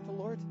any time with the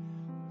Lord,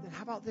 then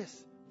how about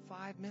this?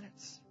 5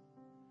 minutes.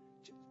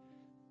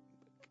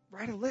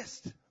 Write a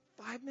list.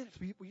 5 minutes.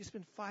 Will you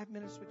spend 5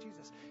 minutes with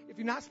Jesus? If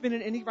you're not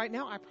spending any right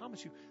now, I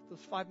promise you, those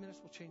 5 minutes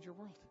will change your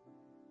world.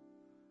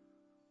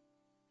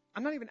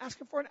 I'm not even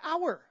asking for an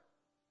hour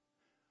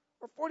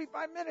or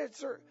 45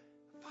 minutes or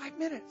 5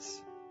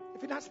 minutes.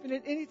 If you're not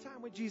spending any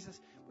time with Jesus,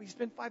 will you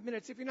spend 5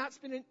 minutes? If you're not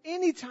spending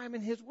any time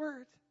in His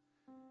Word,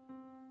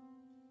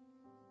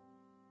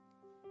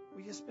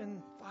 will you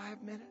spend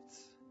 5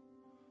 minutes?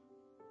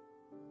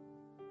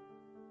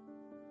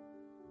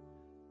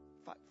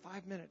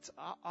 5 minutes.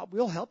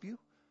 We'll help you.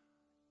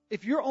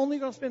 If you're only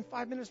going to spend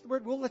 5 minutes in the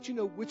Word, we'll let you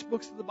know which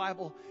books of the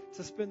Bible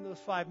to spend those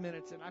 5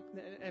 minutes in.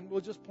 And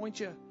we'll just point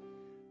you.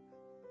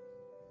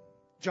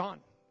 John.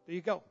 There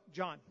you go.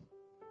 John.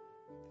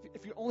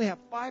 If you only have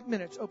 5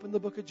 minutes, open the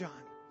book of John.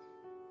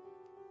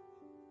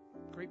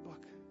 Great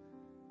book.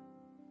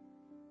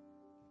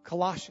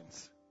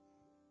 Colossians.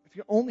 If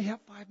you only have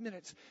 5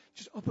 minutes,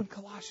 just open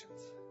Colossians.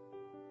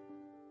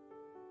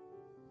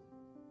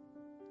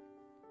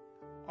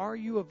 Are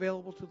you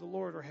available to the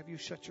Lord, or have you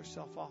shut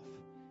yourself off?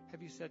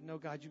 Have you said, no,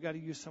 God, you got to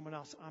use someone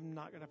else. I'm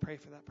not going to pray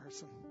for that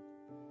person.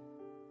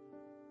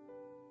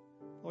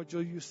 Lord,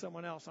 you'll use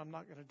someone else. I'm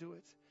not going to do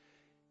it.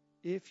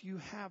 If you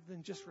have,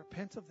 then just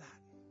repent of that.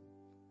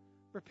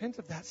 Repent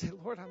of that. Say,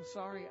 Lord, I'm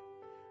sorry.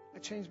 I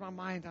changed my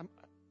mind.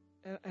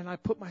 And I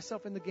put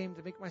myself in the game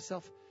to make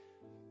myself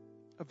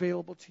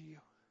available to you.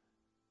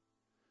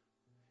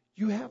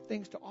 You have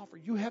things to offer.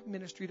 You have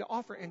ministry to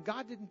offer. And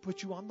God didn't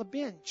put you on the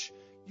bench.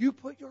 You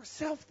put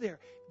yourself there.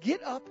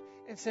 Get up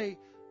and say,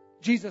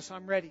 Jesus,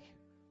 I'm ready.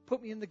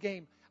 Put me in the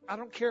game. I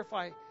don't care if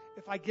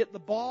I get the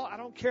ball. I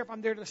don't care if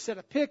I'm there to set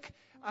a pick.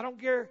 I don't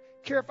care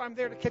if I'm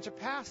there to catch a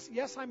pass.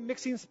 Yes, I'm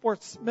mixing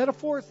sports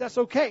metaphors. That's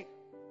okay.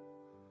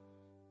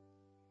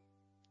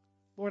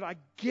 Lord, I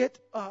get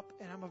up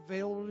and I'm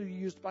available to be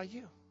used by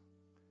you.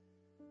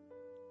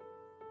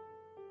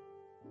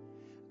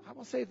 I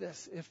will say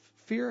this. If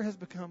fear has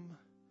become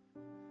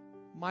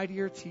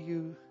mightier to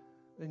you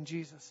than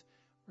Jesus,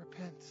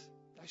 repent.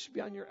 That should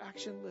be on your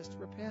action list.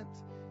 Repent.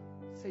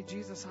 Say,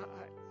 Jesus,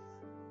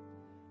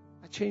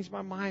 I changed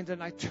my mind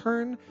and I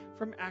turn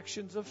from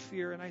actions of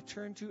fear and I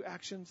turn to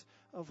actions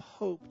of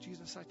hope.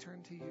 Jesus, I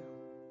turn to you.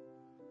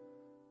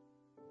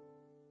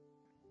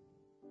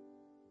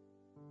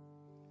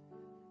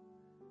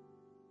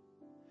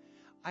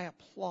 I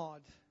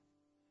applaud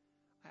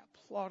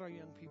our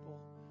young people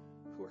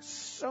who are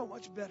so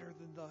much better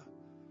than the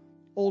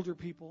older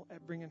people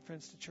at bringing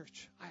friends to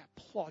church. I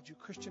applaud you.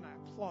 Christian, I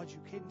applaud you.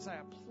 Cadence, I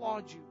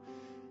applaud you.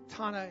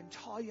 Tana and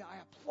Talia, I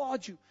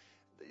applaud you.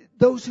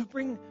 Those who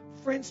bring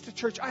friends to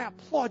church, I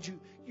applaud you.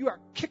 You are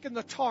kicking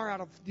the tar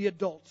out of the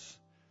adults.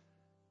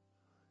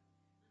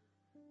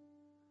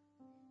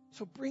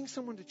 So bring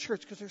someone to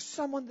church, because there's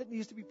someone that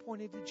needs to be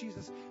pointed to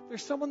Jesus.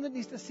 There's someone that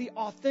needs to see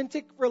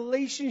authentic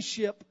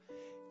relationship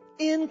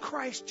in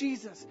Christ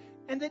Jesus,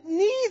 and that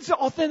needs an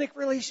authentic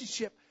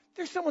relationship.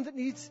 There's someone that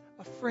needs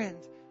a friend,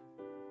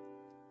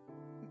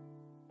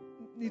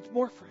 needs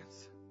more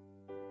friends,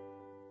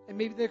 and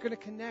maybe they're going to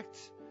connect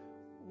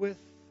with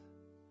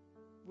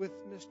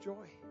Miss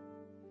Joy,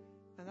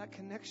 and that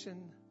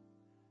connection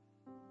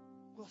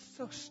will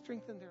so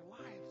strengthen their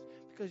lives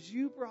because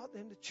you brought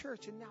them to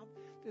church, and now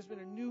there's been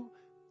a new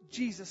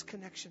Jesus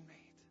connection made.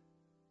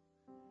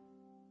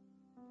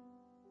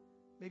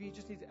 Maybe you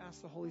just need to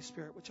ask the Holy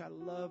Spirit, which I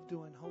love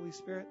doing. Holy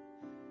Spirit,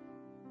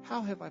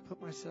 how have I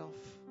put myself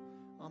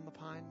on the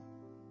pine?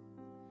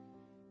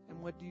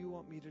 And what do you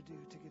want me to do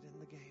to get in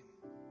the game?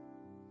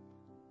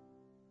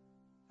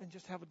 And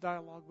just have a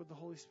dialogue with the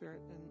Holy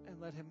Spirit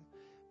and let him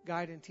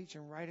guide and teach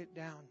and write it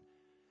down.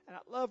 And I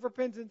love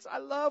repentance. I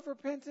love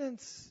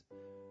repentance.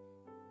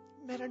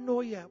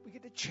 Metanoia. We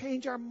get to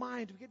change our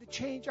mind. We get to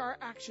change our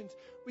actions.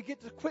 We get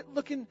to quit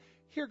looking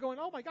here going,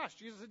 oh my gosh,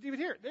 Jesus isn't even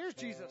here. There's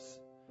Jesus.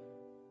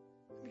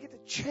 We get to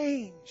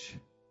change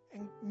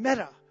and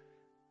meta.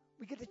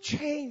 We get to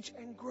change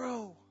and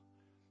grow.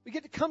 We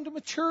get to come to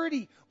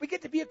maturity. We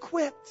get to be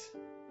equipped.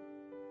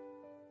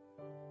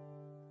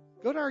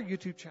 Go to our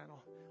YouTube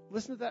channel.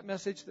 Listen to that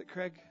message that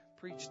Craig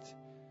preached.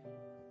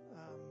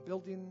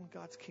 Building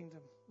God's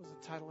Kingdom was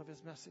the title of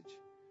his message.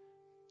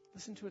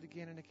 Listen to it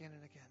again and again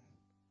and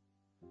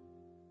again.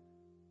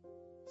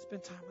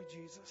 Spend time with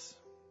Jesus.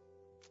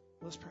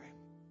 Let's pray.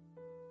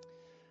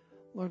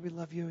 Lord, we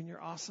love you and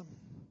you're awesome.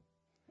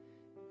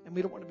 And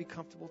we don't want to be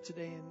comfortable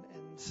today.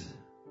 And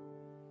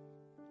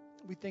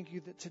we thank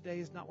you that today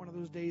is not one of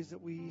those days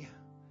that we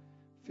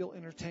feel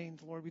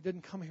entertained, Lord. We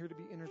didn't come here to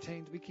be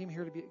entertained. We came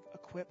here to be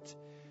equipped.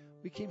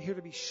 We came here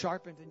to be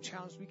sharpened and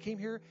challenged. We came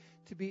here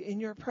to be in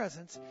your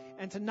presence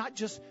and to not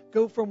just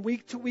go from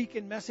week to week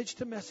and message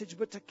to message,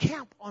 but to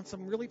camp on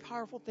some really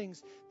powerful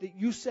things that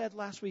you said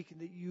last week and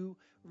that you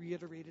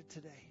reiterated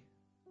today.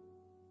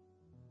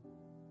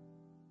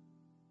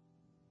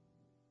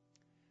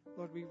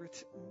 Lord, we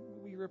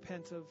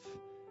repent of,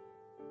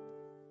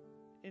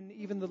 in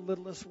even the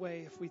littlest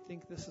way, if we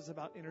think this is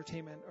about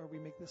entertainment or we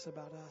make this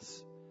about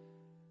us.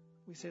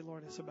 We say,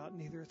 Lord, it's about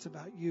neither. It's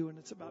about you, and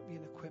it's about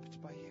being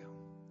equipped by you.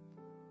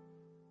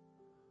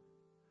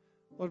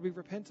 Lord, we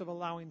repent of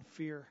allowing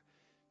fear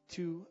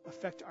to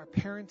affect our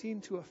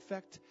parenting, to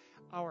affect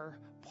our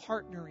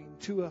partnering,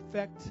 to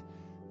affect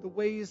the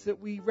ways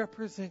that we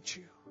represent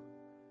you.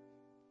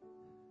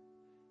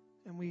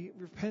 And we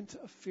repent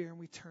of fear and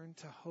we turn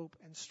to hope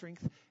and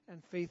strength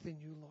and faith in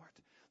you, Lord.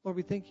 Lord,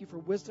 we thank you for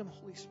wisdom.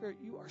 Holy Spirit,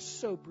 you are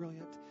so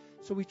brilliant.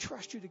 So we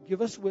trust you to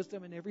give us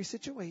wisdom in every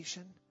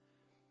situation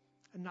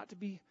and not to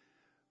be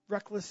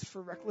reckless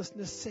for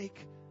recklessness'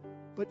 sake,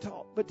 but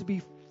to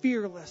be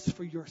fearless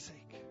for your sake.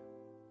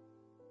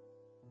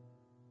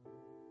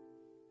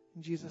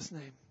 In Jesus'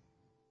 name,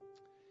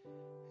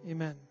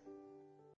 amen.